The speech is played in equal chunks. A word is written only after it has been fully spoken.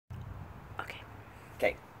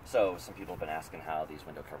Okay, so some people have been asking how these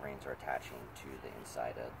window coverings are attaching to the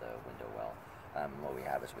inside of the window well. What we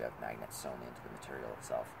have is we have magnets sewn into the material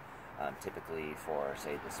itself. Typically for,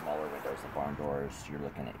 say, the smaller windows, the barn doors, you're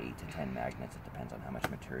looking at 8 to 10 magnets. It depends on how much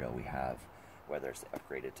material we have, whether it's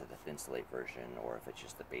upgraded to the thin slate version or if it's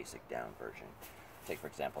just the basic down version. Take, for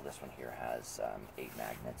example, this one here has 8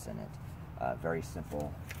 magnets in it. Very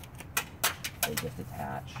simple. They just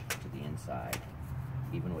attach to the inside.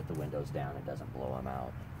 Even with the windows down, it doesn't blow them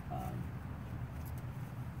out.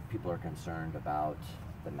 People are concerned about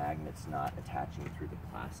the magnets not attaching through the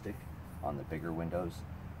plastic on the bigger windows,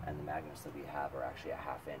 and the magnets that we have are actually a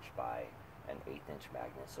 1/2 inch by an 1/8 inch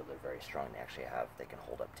magnet, so they're very strong. They can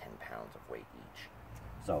hold up 10 pounds of weight each.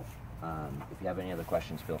 So if you have any other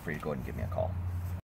questions, feel free to go ahead and give me a call.